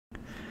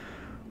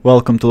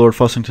Welcome to Lord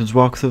Fussington's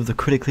walkthrough of the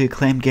critically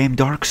acclaimed game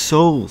Dark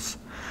Souls.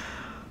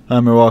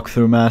 I'm your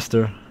walkthrough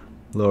master,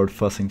 Lord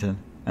Fussington,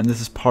 and this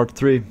is part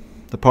 3,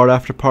 the part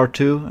after part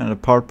 2 and the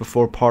part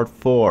before part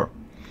 4.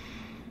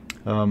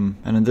 And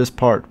in this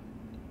part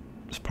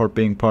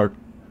being part...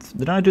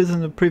 Did I do this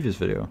in the previous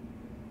video?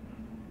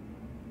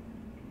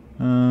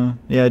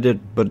 Yeah, I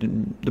did, but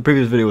the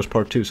previous video was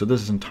part 2, so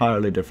this is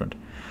entirely different.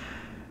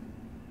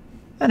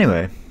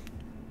 Anyway,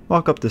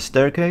 walk up this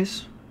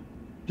staircase.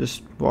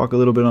 Just walk a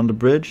little bit on the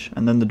bridge,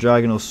 and then the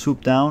dragon will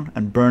swoop down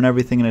and burn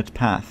everything in its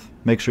path.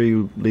 Make sure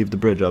you leave the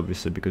bridge,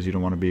 obviously, because you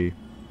don't want to be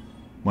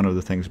one of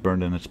the things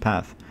burned in its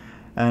path.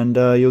 And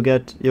you'll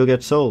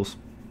get souls.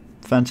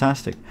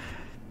 Fantastic.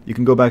 You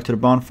can go back to the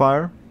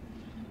bonfire,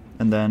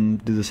 and then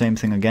do the same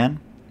thing again,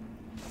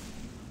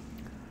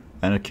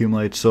 and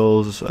accumulate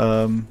souls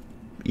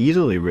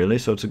easily, really.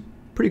 So it's a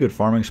pretty good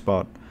farming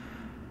spot.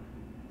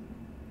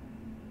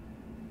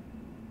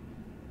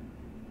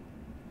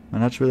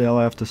 And that's really all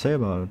I have to say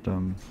about it.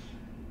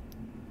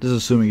 This is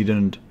assuming you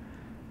didn't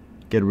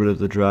get rid of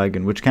the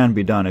dragon, which can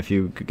be done if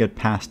you get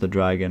past the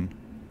dragon,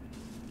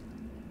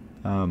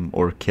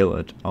 or kill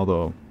it.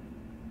 Although,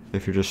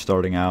 if you're just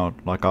starting out,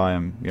 like I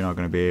am, you're not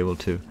going to be able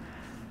to.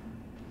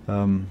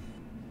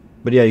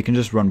 But yeah, you can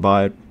just run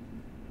by it.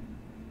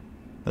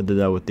 I did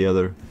that with the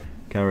other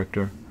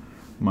character,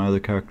 my other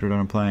character that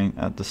I'm playing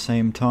at the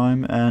same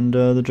time, and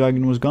the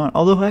dragon was gone.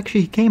 Although,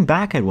 actually, he came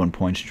back at one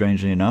point,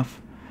 strangely enough.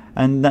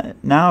 And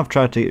now I've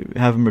tried to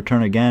have him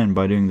return again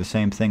by doing the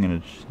same thing,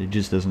 and he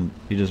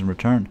doesn't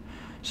return.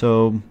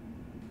 So,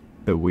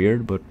 a bit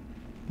weird, but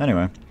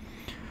anyway.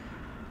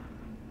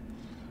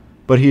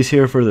 But he's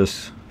here for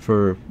this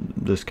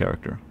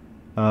character.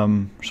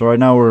 So right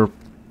now we're,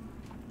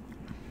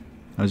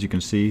 as you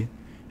can see,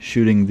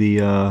 shooting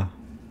the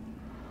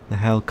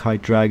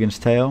Hellkite Dragon's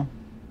tail,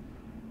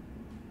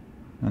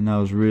 and that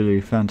was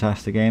really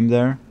fantastic aim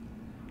there,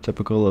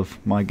 typical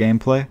of my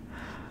gameplay.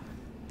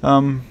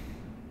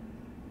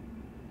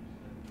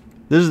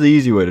 This is the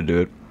easy way to do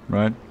it,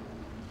 right?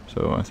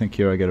 So I think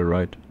here I get it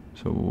right.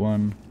 So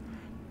 1,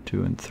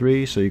 2, and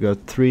 3. So you got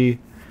three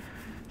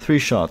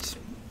shots.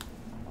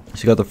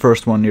 So you got the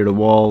first one near the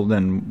wall,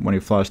 then when he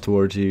flies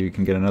towards you, you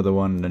can get another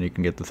one, and then you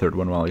can get the third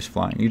one while he's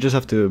flying. You just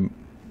have to,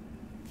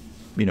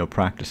 you know,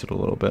 practice it a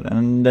little bit,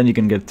 and then you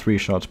can get 3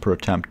 shots per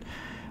attempt,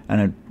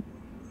 and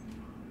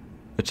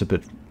it's a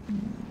bit,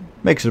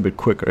 makes it a bit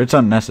quicker. It's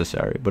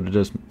unnecessary, but it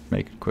does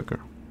make it quicker.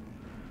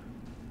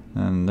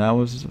 And that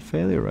was a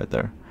failure right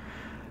there.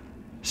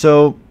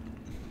 So,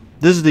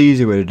 this is the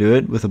easy way to do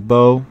it, with a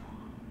bow,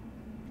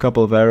 a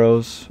couple of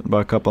arrows. By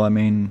a couple I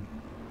mean,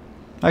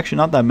 actually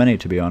not that many,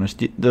 to be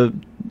honest.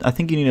 I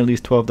think you need at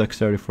least 12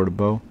 dexterity for the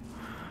bow,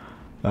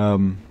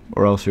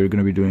 or else you're going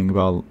to be doing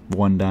about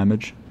 1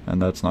 damage,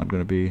 and that's not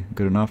going to be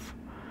good enough.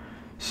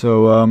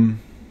 So,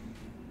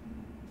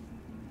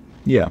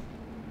 yeah,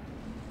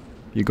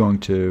 you're going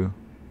to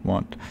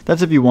want,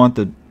 that's if you want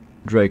the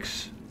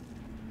Drake's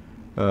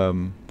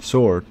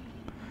sword.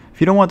 If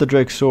you don't want the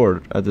Drake's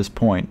sword at this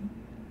point,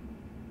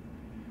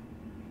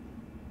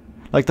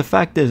 like, the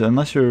fact is,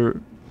 unless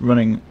you're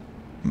running,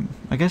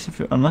 I guess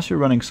unless you're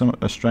running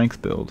a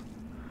strength build,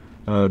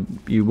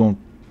 you won't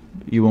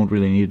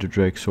really need the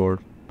Drake's sword,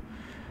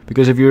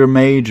 because if you're a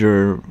mage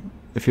or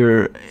if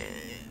you're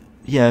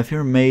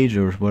a mage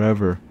or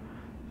whatever,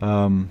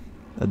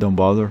 don't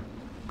bother,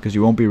 because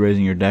you won't be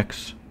raising your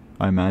dex,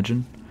 I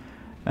imagine,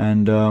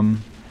 and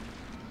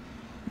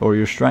or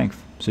your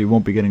strength, so you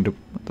won't be getting to,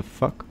 what the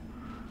fuck?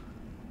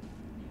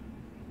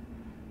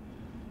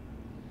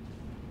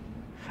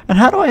 And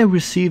how do I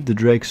receive the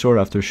Drake's sword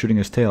after shooting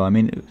his tail? I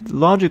mean,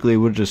 logically it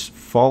would just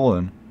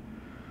fallen.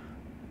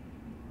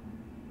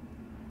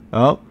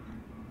 Oh,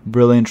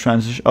 brilliant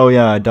transition. Oh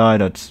yeah, I died,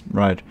 that's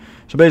right.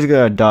 So basically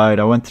I died.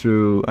 I went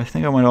through, I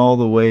think I went all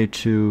the way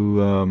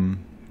to,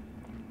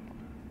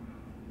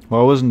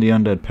 well, I was in the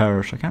Undead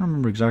Parish. I can't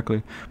remember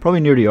exactly. Probably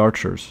near the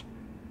archers.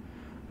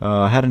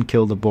 I hadn't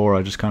killed the boar,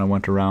 I just kind of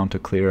went around to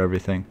clear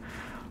everything.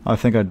 I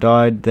think I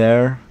died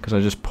there, because I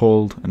just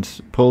pulled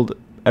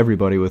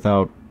everybody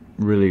without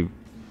really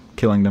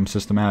killing them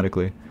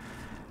systematically.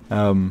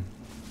 And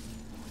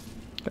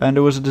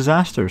it was a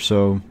disaster,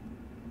 so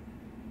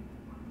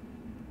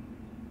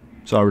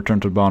I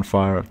returned to the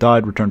bonfire.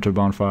 Died, returned to the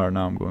bonfire,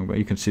 now I'm going back.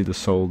 You can see the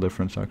soul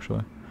difference,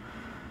 actually.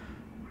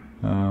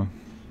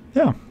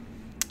 Yeah.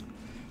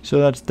 So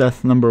that's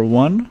death number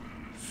 1.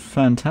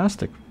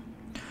 Fantastic.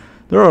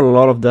 There are a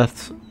lot of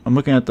deaths. I'm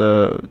looking at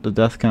the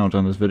death count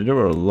on this video. There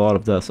were a lot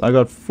of deaths. I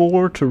got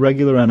 4 to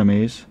regular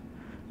enemies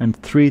and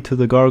 3 to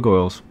the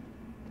gargoyles.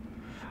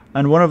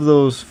 And one of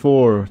those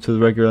 4 to the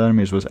regular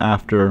enemies was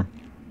after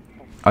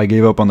I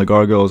gave up on the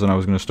gargoyles and I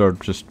was going to start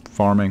just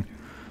farming.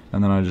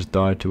 And then I just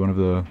died to one of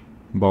the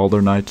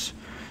Balder Knights.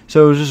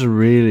 So it was just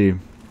really,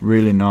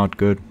 really not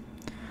good.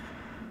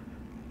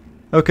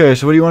 Okay,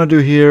 so what do you want to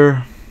do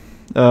here?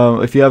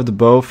 If you have the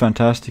bow,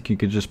 fantastic. You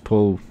could just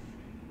pull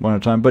one at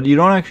a time. But you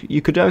don't actually.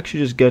 You could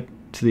actually just get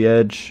to the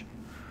edge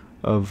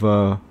of.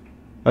 I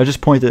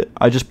just pointed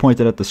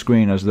at the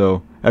screen as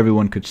though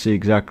everyone could see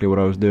exactly what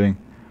I was doing.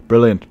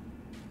 Brilliant.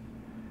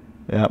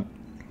 Yep.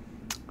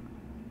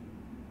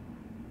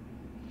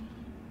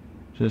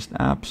 Just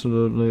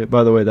absolutely...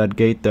 By the way, that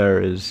gate there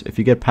is... If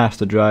you get past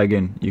the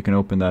dragon, you can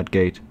open that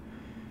gate.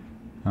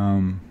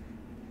 What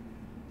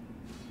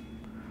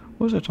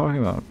was I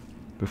talking about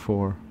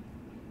before?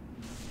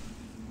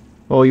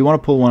 Well, you want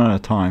to pull one at a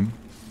time.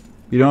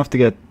 You don't have to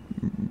get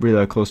really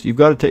that close. You've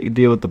got to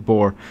deal with the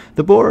boar.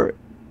 The boar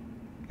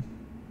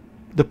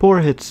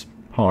hits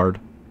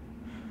hard.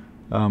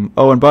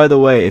 Oh, and by the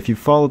way, if you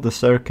follow the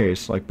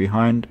staircase, like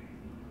behind,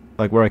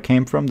 like where I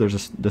came from,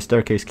 the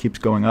staircase keeps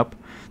going up.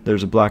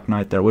 There's a Black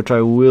Knight there, which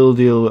I will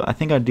deal... I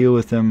think I deal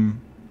with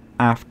him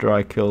after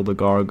I kill the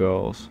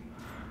gargoyles.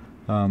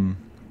 So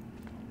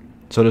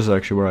this is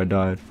actually where I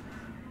died.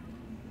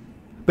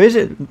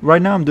 Basically,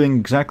 right now I'm doing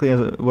exactly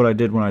what I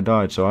did when I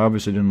died, so I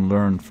obviously didn't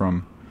learn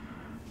from...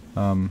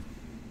 No,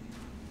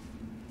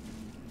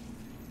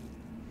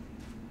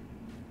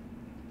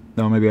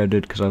 maybe I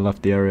did because I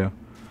left the area.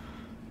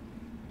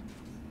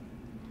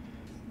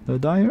 Did I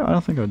die here? I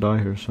don't think I die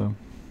here, so...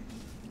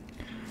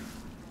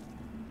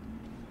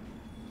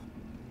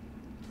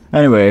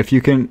 Anyway, if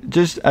you can,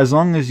 just as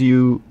long as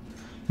you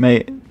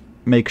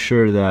make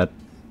sure that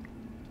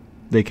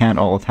they can't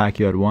all attack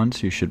you at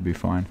once, you should be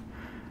fine.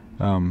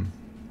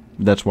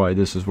 That's why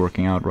this is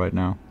working out right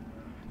now.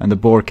 And the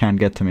boar can't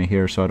get to me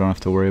here, so I don't have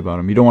to worry about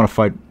him. You don't want to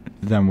fight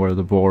them where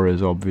the boar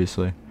is,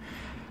 obviously.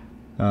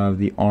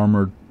 The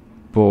Armoured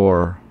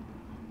Boar.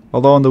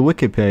 Although on the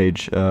wiki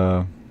page,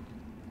 or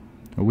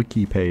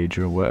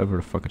whatever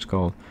the fuck it's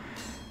called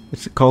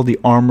the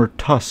Armored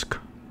Tusk.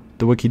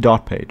 The wiki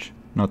dot page.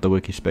 Not the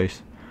wiki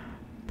space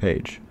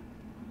page.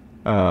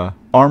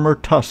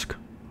 Armored Tusk.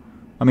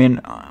 I mean,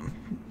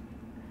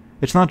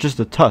 it's not just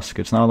a tusk.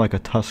 It's not like a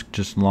tusk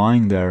just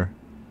lying there,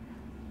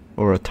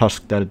 or a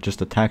tusk that it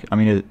just attacks. I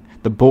mean,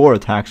 the boar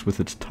attacks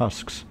with its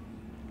tusks.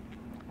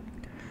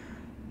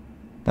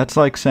 That's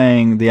like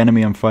saying the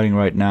enemy I'm fighting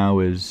right now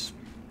is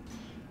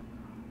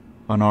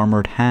an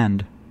armored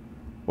hand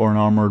or an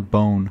armored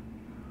bone.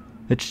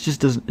 It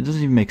just doesn't. It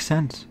doesn't even make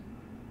sense.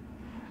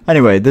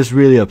 Anyway, this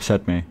really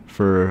upset me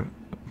for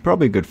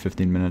probably a good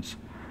 15 minutes,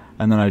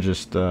 and then I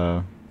just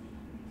called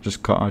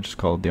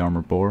it the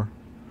Armored Boar.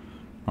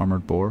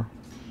 Armored Boar.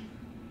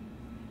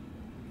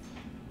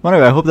 Well,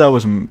 anyway, I hope that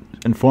was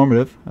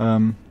informative.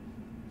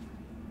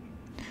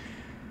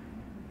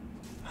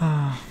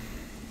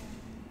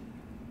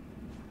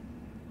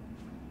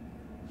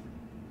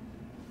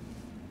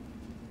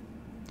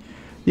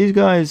 These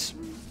guys,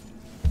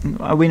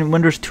 I mean,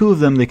 when there's two of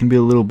them, they can be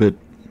a little bit...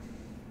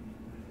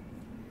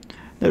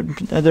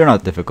 They're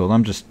not difficult.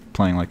 I'm just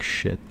playing like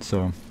shit,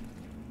 so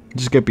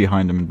just get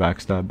behind them and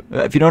backstab.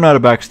 If you don't know how to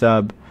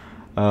backstab,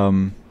 I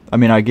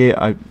mean,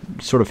 I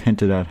sort of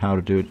hinted at how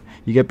to do it.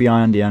 You get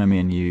behind the enemy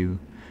and you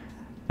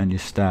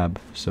stab.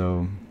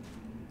 So,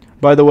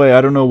 by the way, I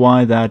don't know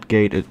why that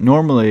gate.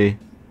 Normally,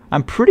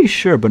 I'm pretty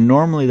sure, but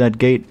normally that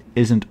gate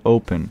isn't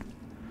open.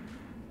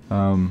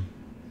 But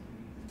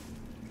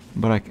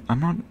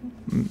I'm not.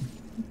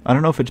 I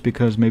don't know if it's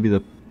because maybe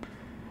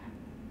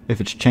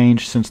if it's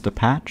changed since the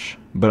patch,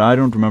 but I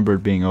don't remember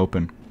it being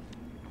open.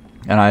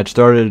 And I had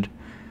started,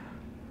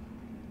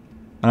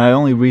 and I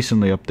only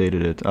recently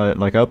updated it. I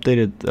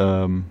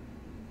updated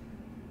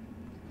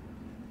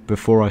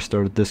before I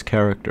started this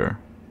character.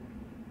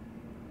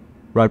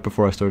 Right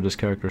before I started this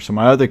character. So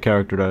my other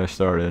character that I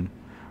started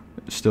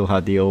still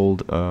had the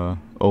old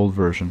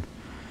version.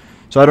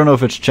 So I don't know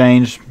if it's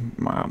changed.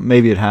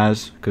 Maybe it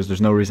has, because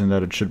there's no reason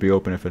that it should be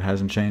open if it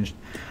hasn't changed.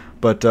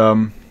 But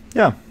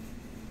yeah.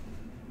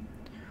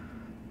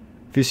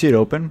 If you see it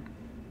open,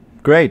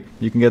 great.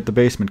 You can get the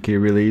basement key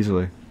really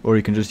easily, or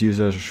you can just use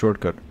it as a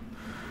shortcut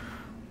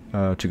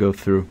to go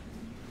through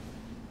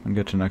and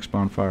get to the next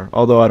bonfire.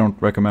 Although I don't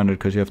recommend it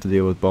because you have to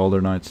deal with Balder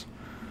Knights,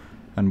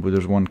 and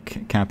there's one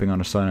camping on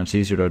the side, and it's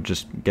easier to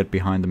just get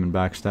behind them and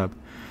backstab.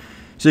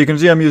 So you can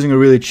see I'm using a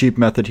really cheap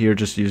method here,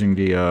 just using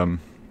the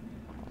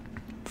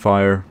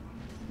fire.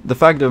 The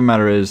fact of the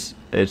matter is,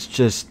 it's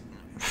just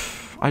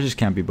I just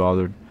can't be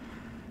bothered.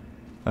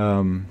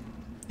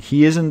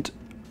 He isn't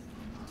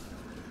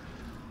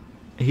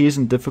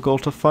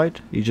difficult to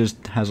fight. He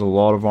just has a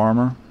lot of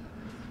armor.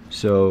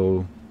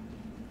 So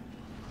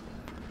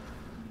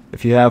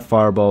if you have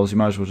fireballs, you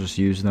might as well just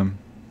use them.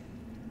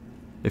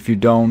 If you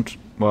don't,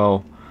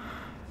 well,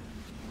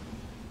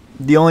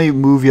 the only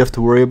move you have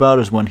to worry about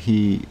is when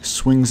he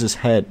swings his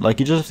head. Like,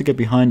 you just have to get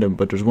behind him,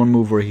 but there's one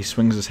move where he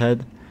swings his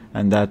head,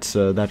 and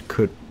that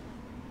could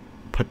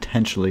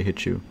potentially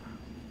hit you.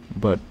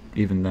 But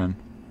even then,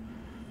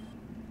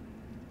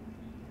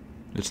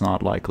 it's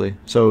not likely.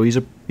 So he's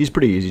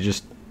pretty easy,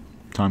 just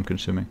time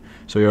consuming.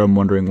 So here I'm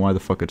wondering why the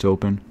fuck it's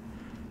open.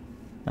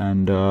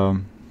 And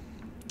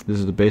this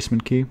is the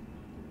basement key.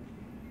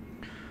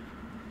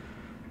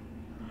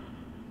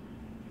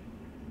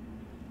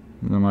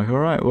 And I'm like,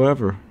 alright,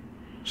 whatever.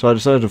 So I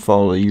decided to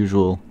follow the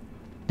usual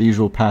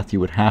path you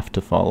would have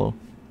to follow,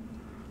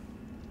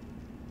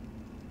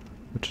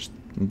 which is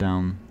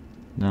down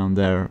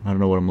there. I don't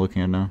know what I'm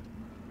looking at now.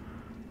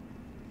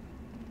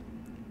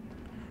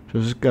 So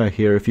this guy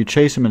here, if you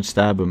chase him and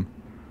stab him,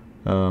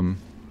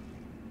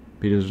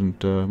 he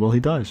doesn't, well, he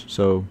dies,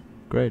 so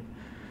great.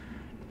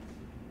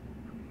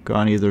 Go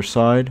on either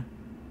side.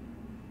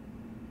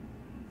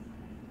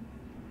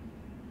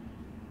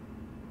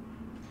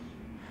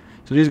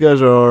 So these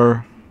guys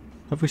are,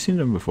 have we seen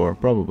them before?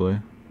 Probably.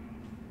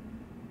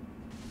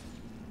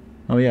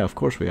 Oh yeah, of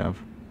course we have.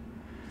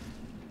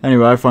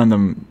 Anyway, I find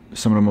them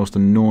some of the most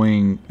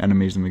annoying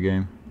enemies in the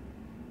game.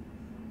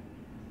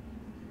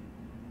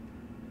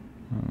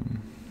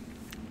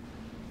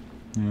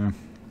 Yeah.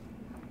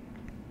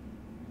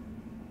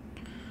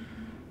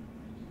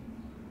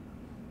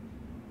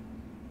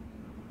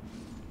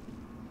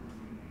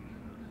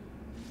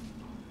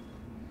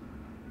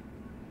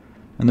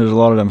 And there's a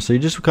lot of them, so you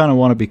just kind of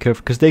want to be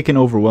careful, because they can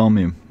overwhelm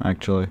you,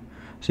 actually.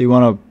 So you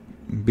want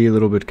to be a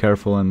little bit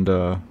careful and,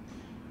 you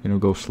know,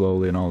 go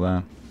slowly and all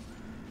that.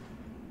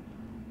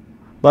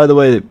 By the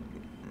way,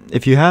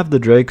 if you have the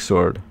Drake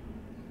Sword,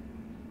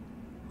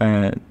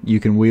 and you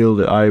can wield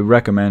it, I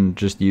recommend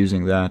just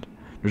using that.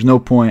 There's no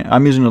point.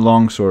 I'm using the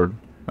longsword.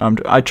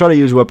 I try to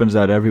use weapons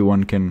that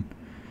everyone can,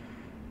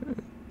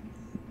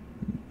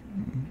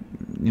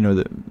 you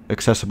know,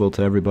 accessible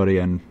to everybody,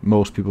 and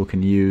most people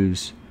can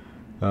use,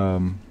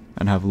 and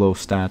have low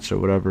stats or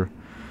whatever.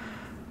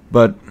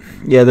 But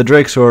yeah, the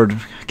Drake Sword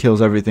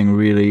kills everything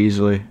really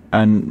easily.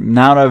 And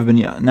now that I've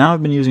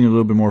been using it a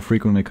little bit more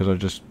frequently,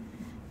 because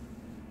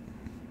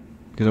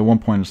at one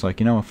point it's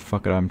like, you know,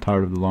 fuck it, I'm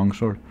tired of the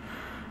longsword.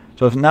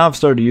 So now I've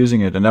started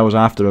using it, and that was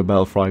after the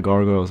Belfry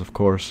Gargoyles, of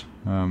course.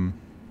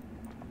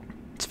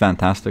 It's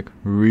fantastic.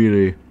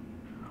 Really,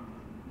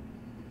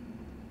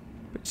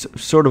 it's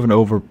sort of an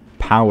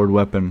overpowered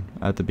weapon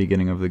at the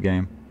beginning of the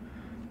game.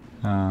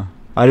 I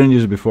didn't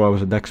use it before. I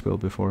was a dex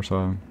build before,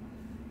 so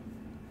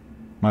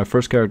my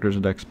first character is a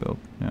dex build.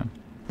 Yeah,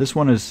 this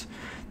one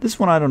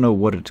I don't know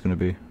what it's gonna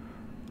be.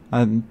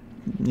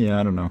 Yeah,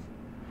 I don't know.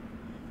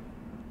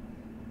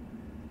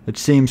 It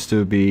seems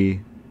to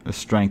be a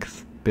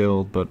strength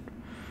build, but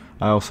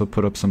I also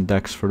put up some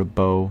dex for the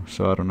bow,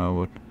 so I don't know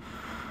what.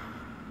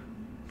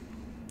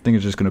 I think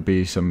it's just gonna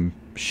be some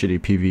shitty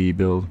PvE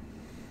build.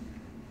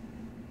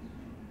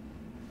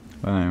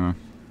 But anyway.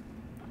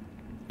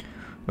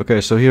 Okay,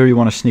 so here you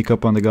want to sneak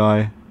up on the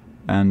guy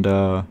and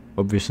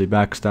obviously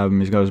backstab him.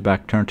 He's got his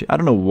back turned to you. I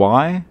don't know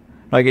why.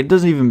 Like, it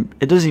doesn't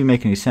even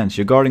make any sense.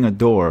 You're guarding a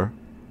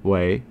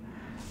doorway,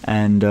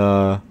 and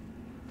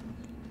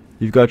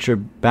you've got your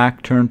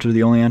back turned to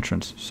the only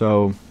entrance.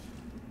 So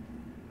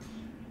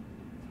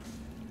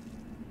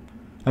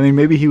I mean,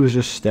 maybe he was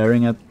just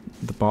staring at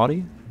the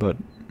body, but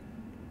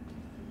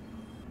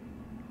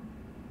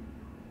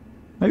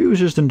maybe he was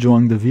just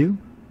enjoying the view.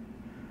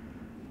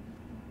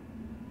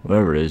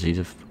 Whatever it is, he's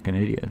a fucking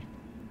idiot.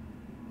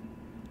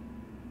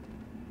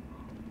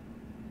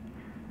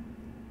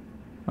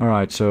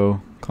 Alright,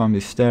 so climb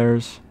these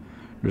stairs.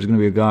 There's gonna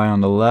be a guy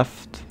on the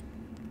left.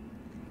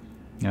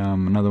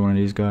 Another one of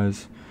these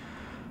guys.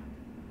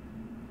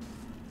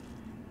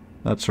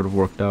 That sort of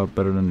worked out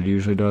better than it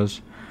usually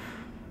does.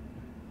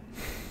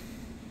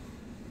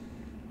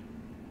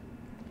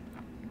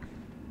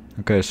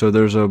 Okay, so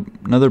there's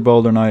another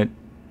Boulder Knight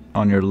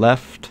on your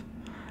left,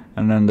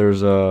 and then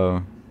there's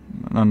an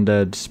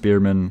undead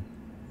spearman,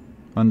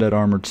 undead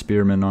armored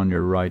spearman on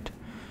your right.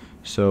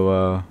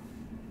 So,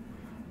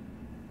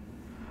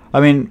 I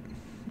mean,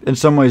 in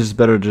some ways it's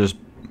better to just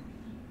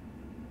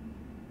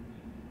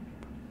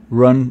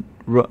run.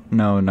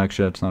 No,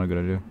 actually that's not a good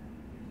idea.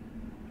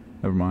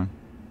 Never mind.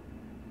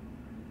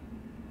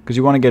 Because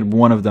you want to get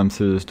one of them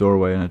through this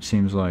doorway, and it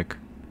seems like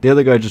the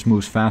other guy just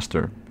moves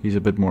faster. He's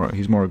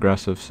more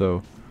aggressive,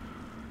 so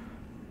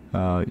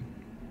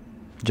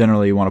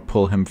generally you want to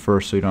pull him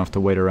first so you don't have to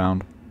wait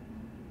around.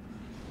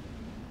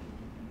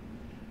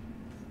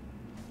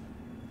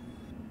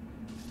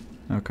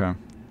 Okay.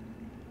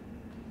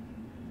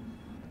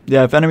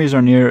 Yeah, if enemies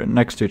are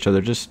next to each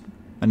other,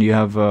 and you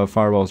have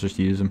fireballs, just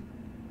use them.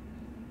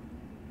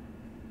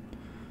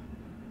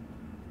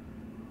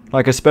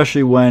 Like,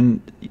 especially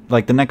when,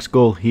 like, the next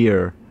goal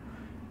here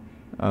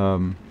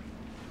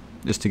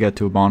is to get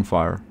to a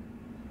bonfire.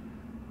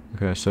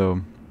 Okay,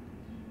 so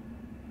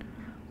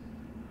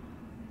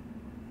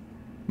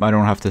I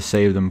don't have to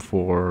save them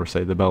for,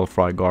 say, the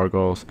Belfry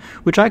Gargoyles,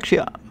 which actually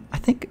I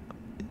think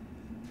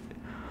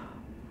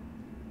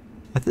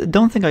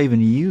don't think I even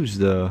use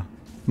the.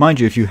 Mind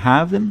you, if you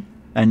have them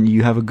and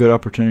you have a good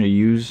opportunity to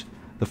use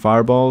the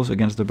fireballs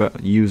against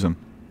use them,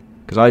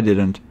 because I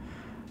didn't.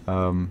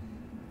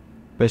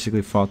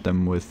 Basically fought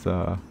them with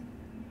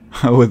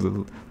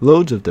with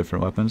loads of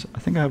different weapons. I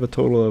think I have a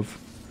total of,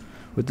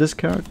 with this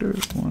character,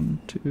 1,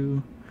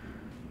 2,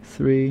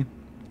 3,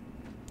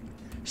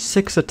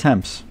 6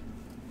 attempts.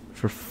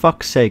 For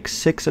fuck's sake,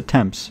 6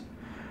 attempts.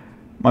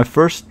 My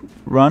first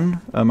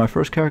run, my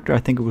first character, I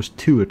think it was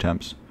 2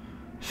 attempts.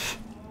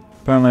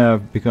 Apparently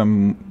I've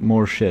become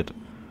more shit.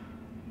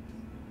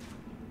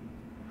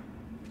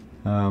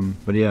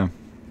 But yeah.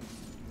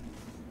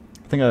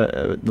 I think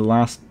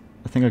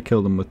I think I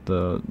killed him with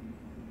the...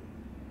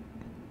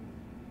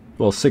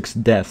 Well, 6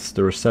 deaths.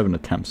 There were 7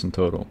 attempts in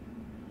total.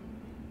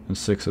 and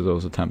 6 of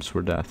those attempts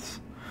were deaths.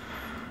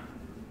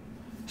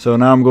 So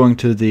now I'm going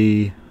to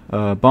the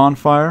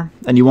bonfire,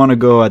 and you want to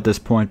go at this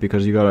point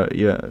because you gotta.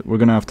 Yeah, we're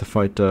gonna have to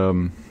fight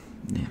the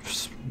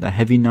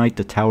heavy knight,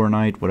 the tower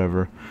knight,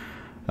 whatever.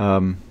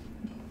 And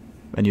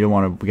you don't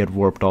want to get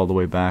warped all the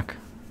way back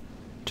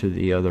to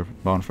the other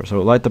bonfire.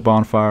 So light the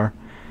bonfire,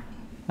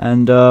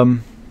 and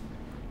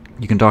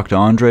you can talk to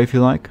Andre if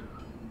you like.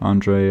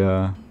 Andre,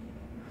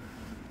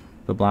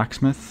 the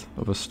blacksmith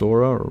of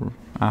Astora or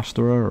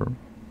or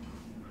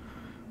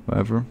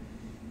whatever.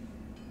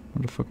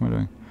 What the fuck am I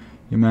doing?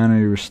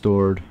 Humanity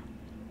restored.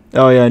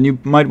 Oh yeah, and you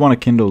might want to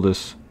kindle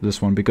this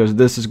one because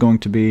this is going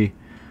to be.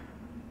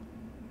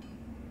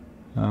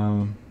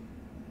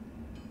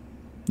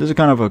 This is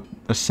kind of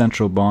a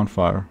central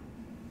bonfire.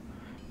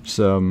 It's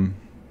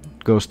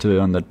goes to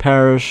Undead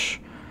Parish,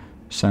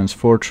 Sands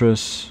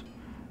Fortress,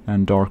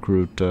 and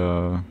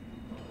Darkroot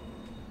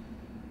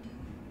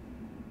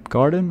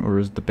Garden, or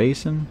is it the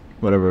Basin?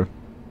 Whatever.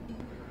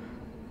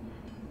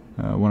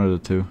 One of the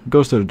two. It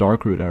goes to the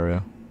Darkroot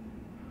area.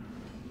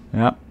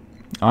 Yeah,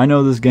 I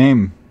know this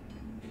game.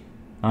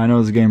 I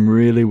know this game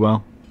really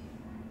well.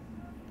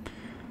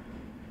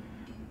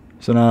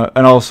 So now,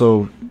 and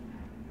also,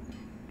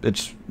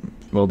 it's,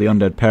 well, the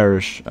Undead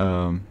Parish,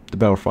 the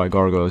Belfry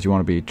Gargoyles, you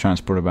want to be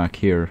transported back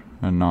here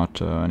and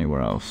not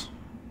anywhere else.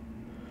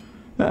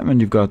 Yeah, and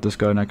you've got this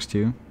guy next to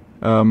you.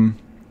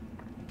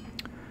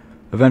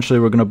 Eventually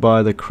we're going to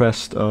buy the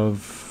crest of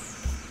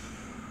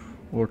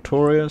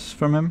Ortorius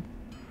from him.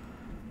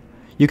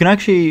 You can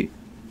actually,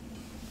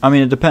 I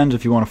mean, it depends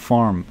if you want to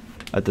farm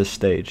at this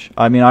stage.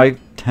 I mean, I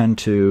tend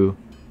to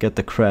get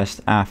the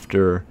crest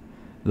after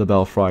the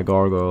Belfry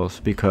Gargoyles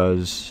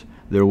because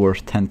they're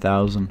worth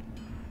 10,000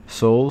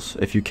 souls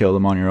if you kill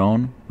them on your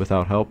own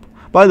without help.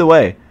 By the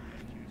way,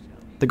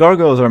 the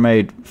gargoyles are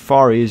made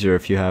far easier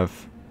if you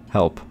have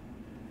help.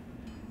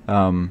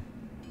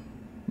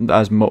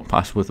 As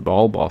with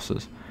all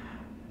bosses.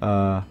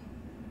 And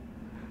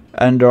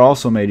they're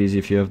also made easy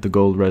if you have the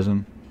gold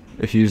resin,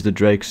 if you use the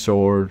Drake's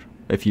sword,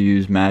 if you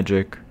use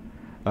magic.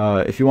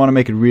 If you want to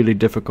make it really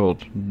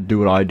difficult, do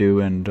what I do,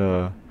 and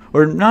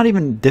or not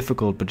even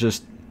difficult, but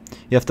just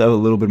you have to have a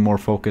little bit more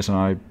focus, and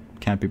I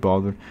can't be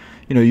bothered.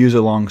 You know, use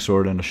a long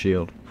sword and a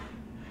shield.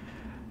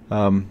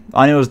 I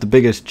noticed the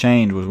biggest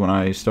change was when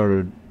I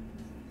started,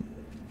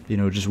 you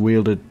know, just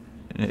wield it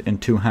in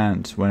 2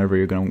 hands whenever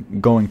you're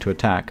going to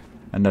attack,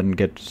 and then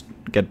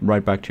get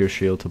right back to your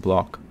shield to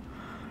block.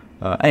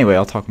 Anyway,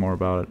 I'll talk more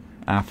about it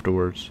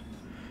afterwards.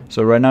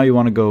 So right now you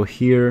want to go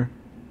here,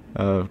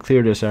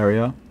 clear this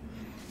area,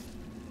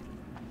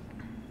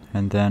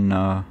 and then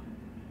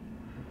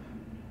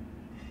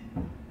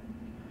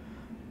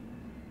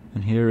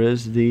and here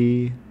is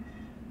the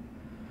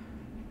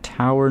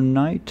Tower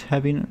Knight.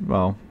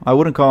 Well, I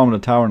wouldn't call him the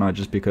Tower Knight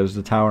just because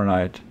the Tower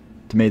Knight,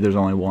 to me, there's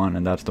only one,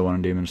 and that's the one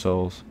in Demon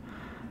Souls.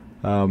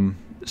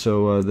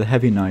 So the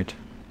Heavy Knight,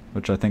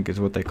 which I think is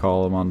what they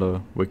call him on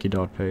the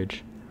wiki.page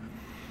page.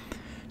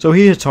 So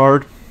he hits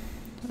hard.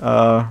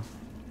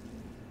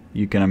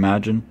 You can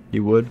imagine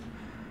he would,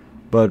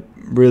 but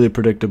really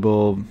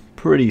predictable,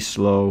 pretty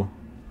slow.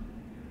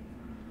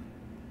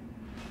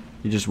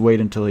 You just wait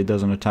until he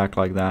doesn't attack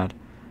like that,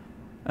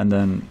 and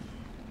then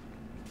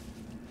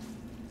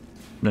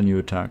you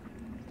attack.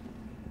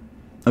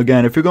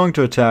 Again, if you're going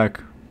to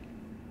attack,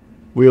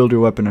 wield your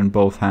weapon in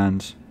both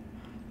hands.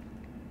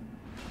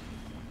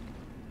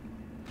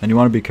 And you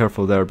want to be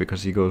careful there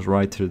because he goes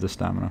right through the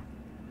stamina.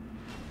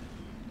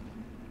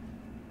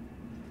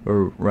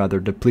 Or rather,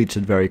 depletes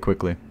it very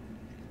quickly.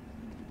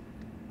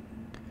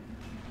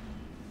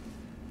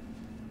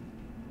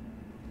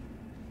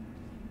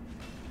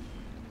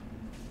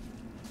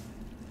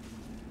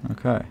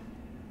 Okay.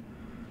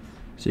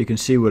 So you can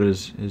see what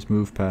his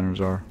move patterns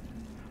are.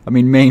 I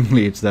mean,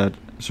 mainly it's that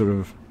sort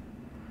of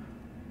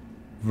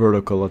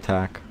vertical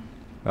attack.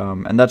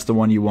 And that's the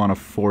one you want to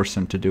force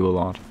him to do a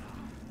lot.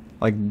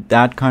 Like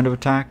that kind of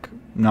attack,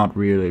 not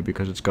really,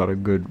 because it's got a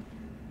good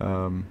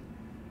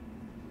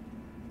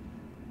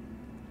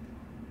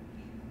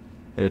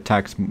it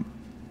attacks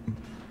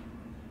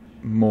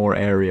more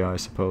area, I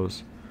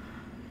suppose.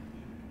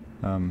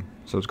 So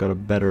it's got a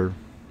better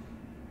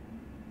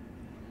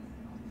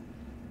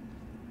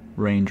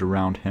range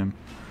around him.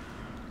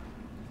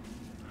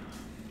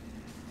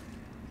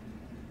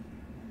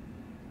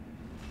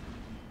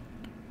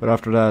 But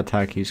after that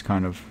attack, he's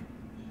kind of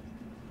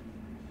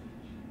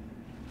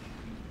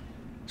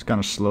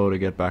slow to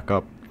get back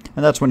up,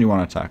 and that's when you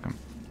want to attack him.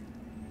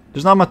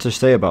 There's not much to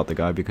say about the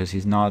guy because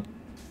he's not.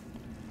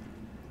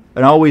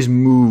 And always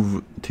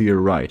move to your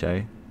right,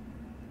 eh?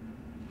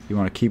 You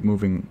want to keep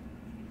moving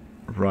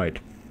right,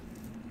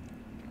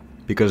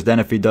 because then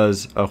if he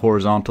does a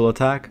horizontal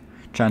attack,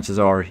 chances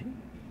are,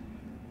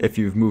 if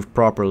you've moved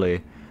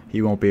properly,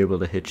 he won't be able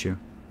to hit you.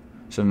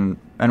 So,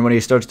 and when he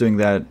starts doing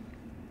that,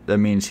 that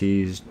means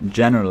he's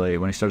generally,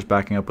 when he starts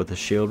backing up with the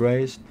shield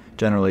raised,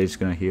 generally he's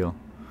going to heal.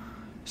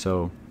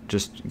 So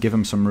just give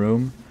him some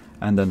room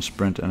and then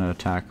sprint and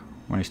attack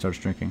when he starts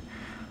drinking.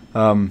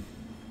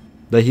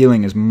 The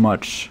healing is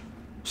much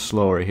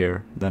slower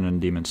here than in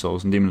Demon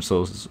Souls, and Demon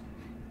Souls is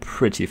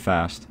pretty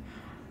fast.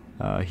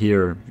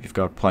 Here you've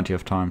got plenty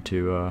of time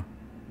to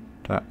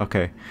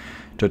attack.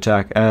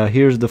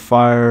 Here's the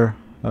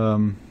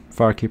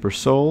Firekeeper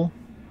Soul,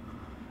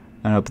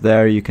 and up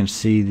there you can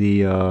see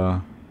the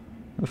what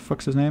the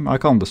fuck's his name? I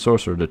call him the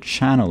Sorcerer, the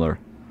Channeler.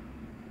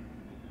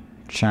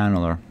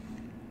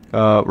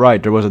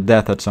 Right, there was a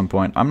death at some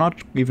point. I'm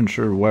not even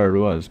sure where it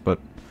was, but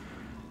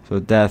so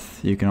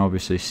death, you can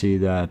obviously see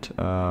that.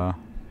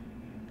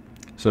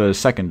 So there's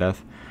second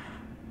death,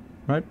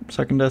 right?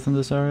 Second death in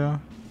this area.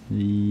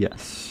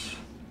 Yes.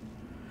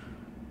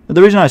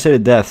 The reason I say the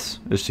deaths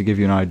is to give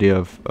you an idea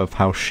of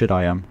how shit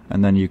I am,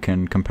 and then you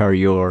can compare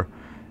your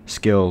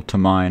skill to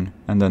mine,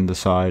 and then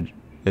decide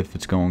if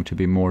it's going to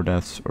be more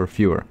deaths or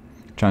fewer.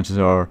 Chances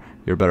are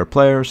you're a better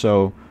player,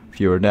 so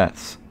fewer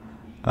deaths.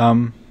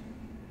 And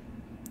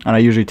I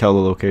usually tell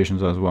the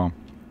locations as well.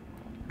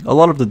 A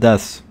lot of the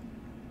deaths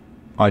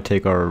I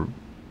take are,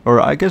 or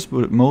I guess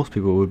what most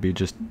people would be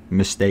just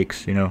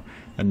mistakes, you know,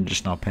 and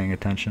just not paying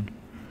attention.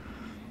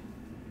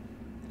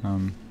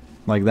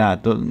 Like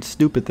that,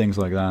 stupid things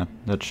like that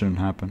shouldn't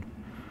happen.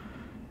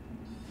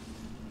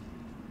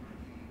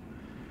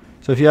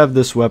 So if you have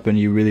this weapon,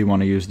 you really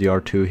want to use the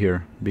R2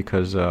 here,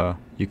 because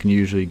you can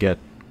usually get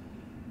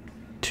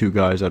two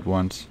guys at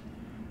once.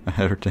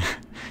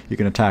 You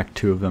can attack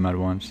two of them at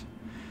once.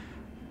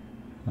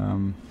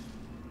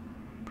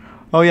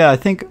 Oh yeah, I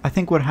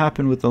think what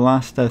happened with the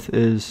last death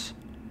is,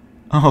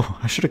 oh,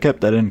 I should have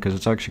kept that in because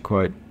it's actually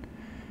quite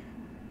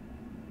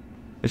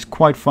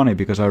funny,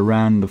 because I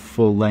ran the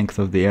full length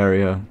of the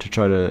area to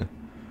try to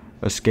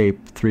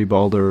escape 3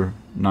 Balder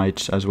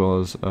Knights as well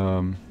as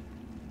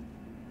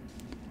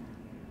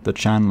the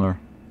Chandler.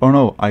 Oh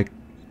no,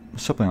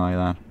 something like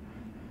that.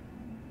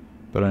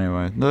 But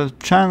anyway, the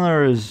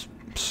Chandler is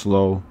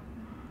slow.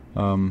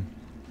 You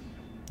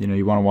know,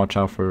 you want to watch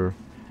out for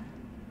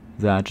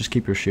that. Just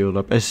keep your shield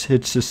up. It's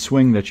a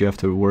swing that you have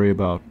to worry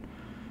about.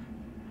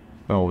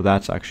 Oh,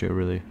 that's actually a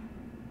really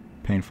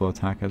painful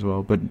attack as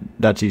well, but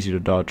that's easy to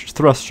dodge.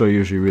 Thrusts are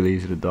usually really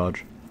easy to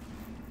dodge.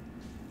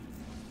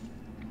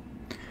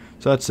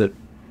 So that's it.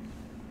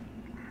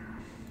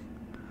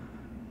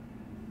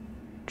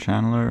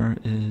 Chandler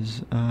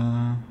is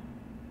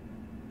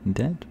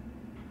dead.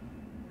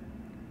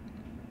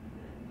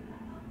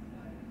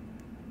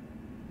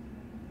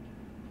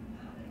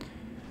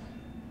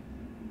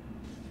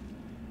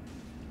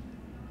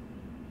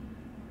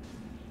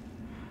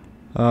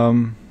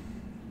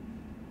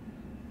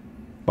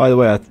 By the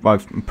way,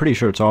 I'm pretty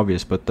sure it's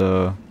obvious, but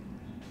the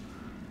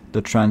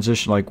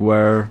transition, like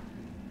where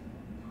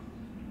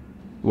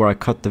I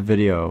cut the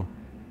video,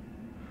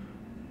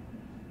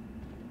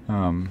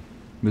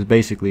 was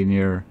basically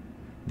near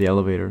the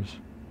elevators.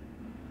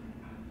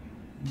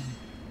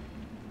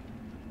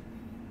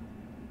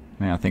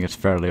 I mean, I think it's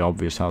fairly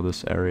obvious how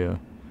this area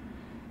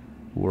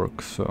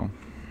works. So,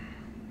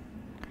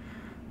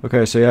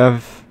 okay, so you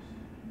have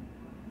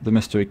the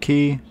mystery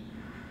key,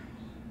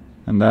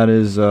 and that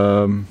is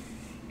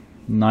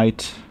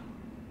Knight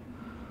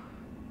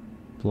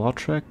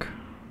Lautrec.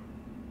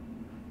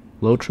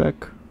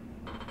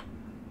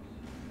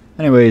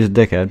 Anyway, he's a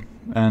dickhead,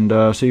 and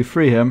so you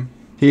free him.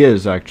 He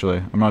is,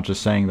 actually. I'm not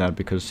just saying that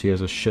because he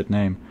has a shit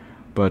name,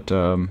 but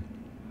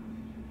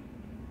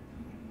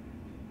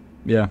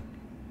yeah.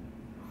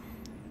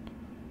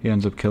 He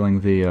ends up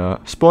killing the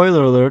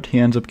spoiler alert, he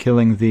ends up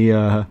killing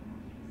the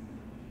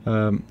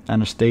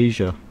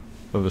Anastasia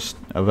of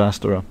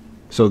Astora.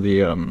 So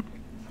the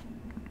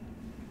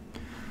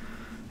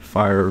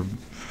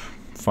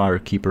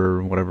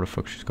Firekeeper, whatever the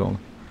fuck she's called.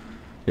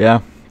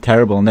 Yeah,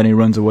 terrible. And then he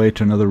runs away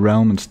to another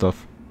realm and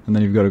stuff, and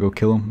then you've got to go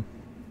kill him.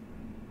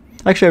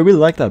 Actually, I really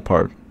like that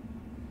part,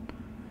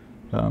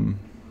 because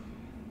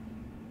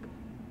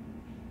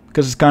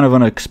it's kind of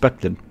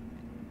unexpected.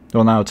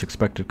 Well, now it's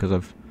expected because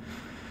I've.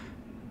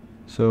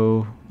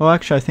 So, well,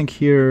 actually, I think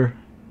here.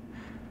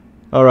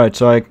 All right,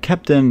 so I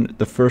kept in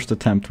the first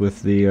attempt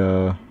with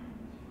the.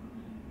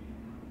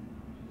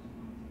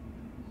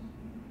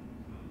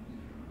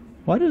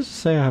 Why does it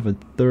say I have a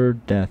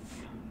third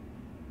death?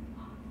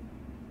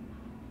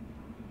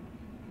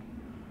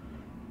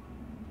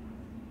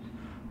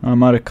 I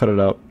might have cut it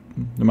out.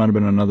 There might have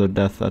been another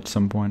death at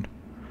some point.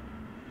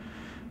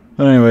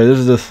 But anyway,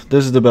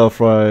 this is the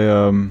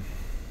Belfry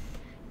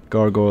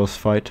Gargoyles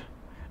fight.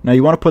 Now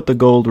you want to put the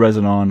gold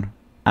resin on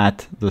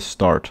at the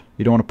start.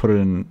 You don't want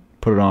to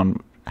put it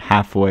on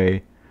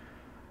halfway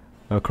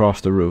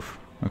across the roof.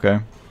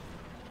 Okay.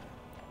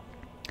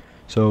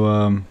 So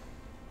and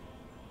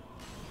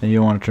you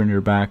don't want to turn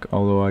your back.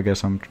 Although I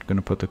guess I'm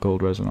gonna put the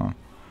gold resin on.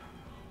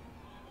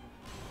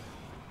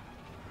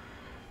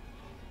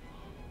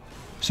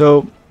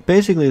 So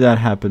basically that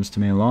happens to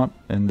me a lot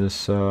in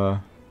this in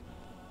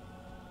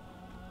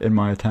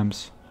my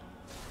attempts.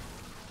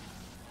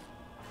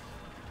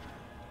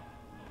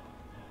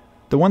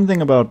 The one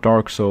thing about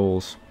Dark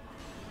Souls,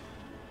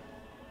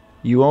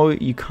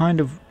 you kind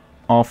of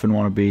often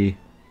want to be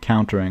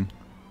countering.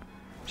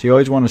 So you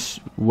always want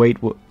to wait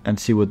and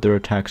see what their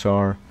attacks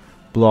are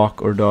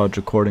block or dodge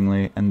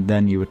accordingly, and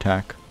then you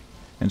attack,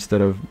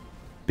 instead of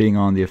being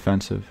on the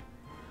offensive.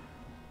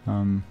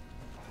 And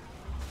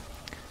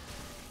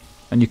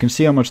you can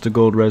see how much the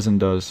gold resin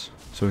does.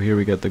 So here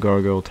we get the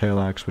Gargoyle Tail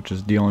Axe, which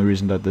is the only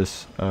reason that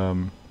this,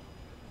 the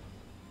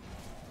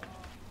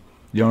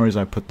only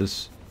reason I put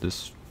this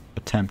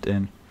attempt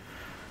in.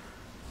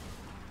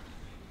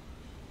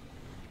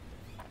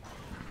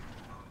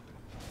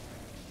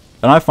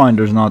 And I find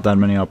there's not that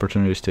many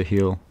opportunities to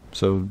heal,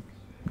 so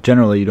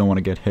generally you don't want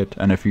to get hit,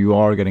 and if you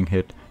are getting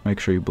hit, make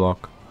sure you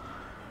block.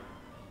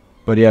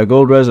 But yeah,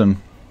 gold resin,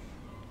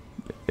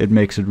 it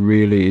makes it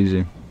really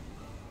easy.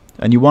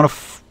 And you want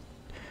to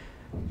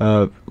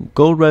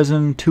gold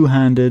resin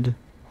two-handed.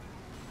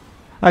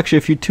 Actually,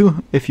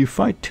 if you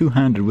fight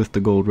two-handed with the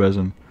gold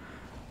resin,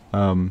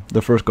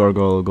 the first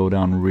gargoyle will go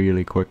down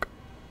really quick.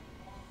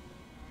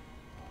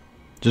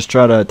 Just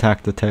try to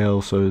attack the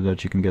tail so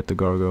that you can get the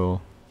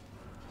gargoyle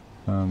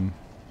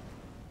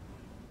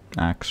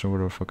axe or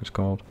whatever the fuck it's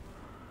called.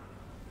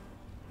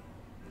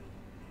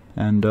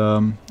 And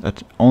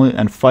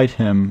fight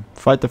him.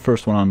 Fight the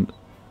first one on,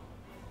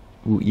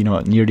 you know,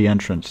 near the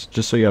entrance,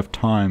 just so you have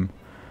time.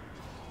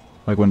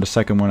 Like when the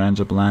second one ends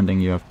up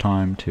landing, you have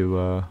time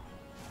to.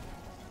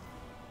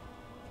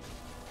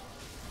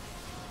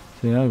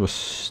 See, that was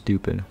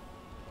stupid.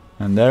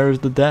 And there's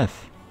the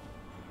death.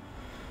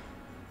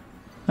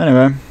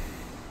 Anyway,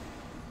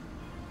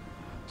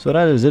 so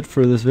that is it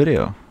for this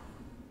video.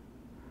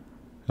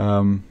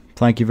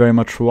 Thank you very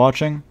much for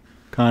watching.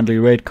 Kindly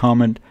rate,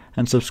 comment,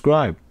 and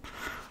subscribe.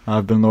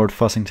 I've been Lord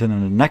Fussington,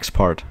 and the next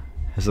part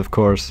is, of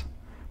course,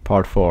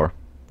 part 4.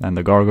 And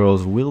the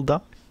gargoyles will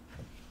die.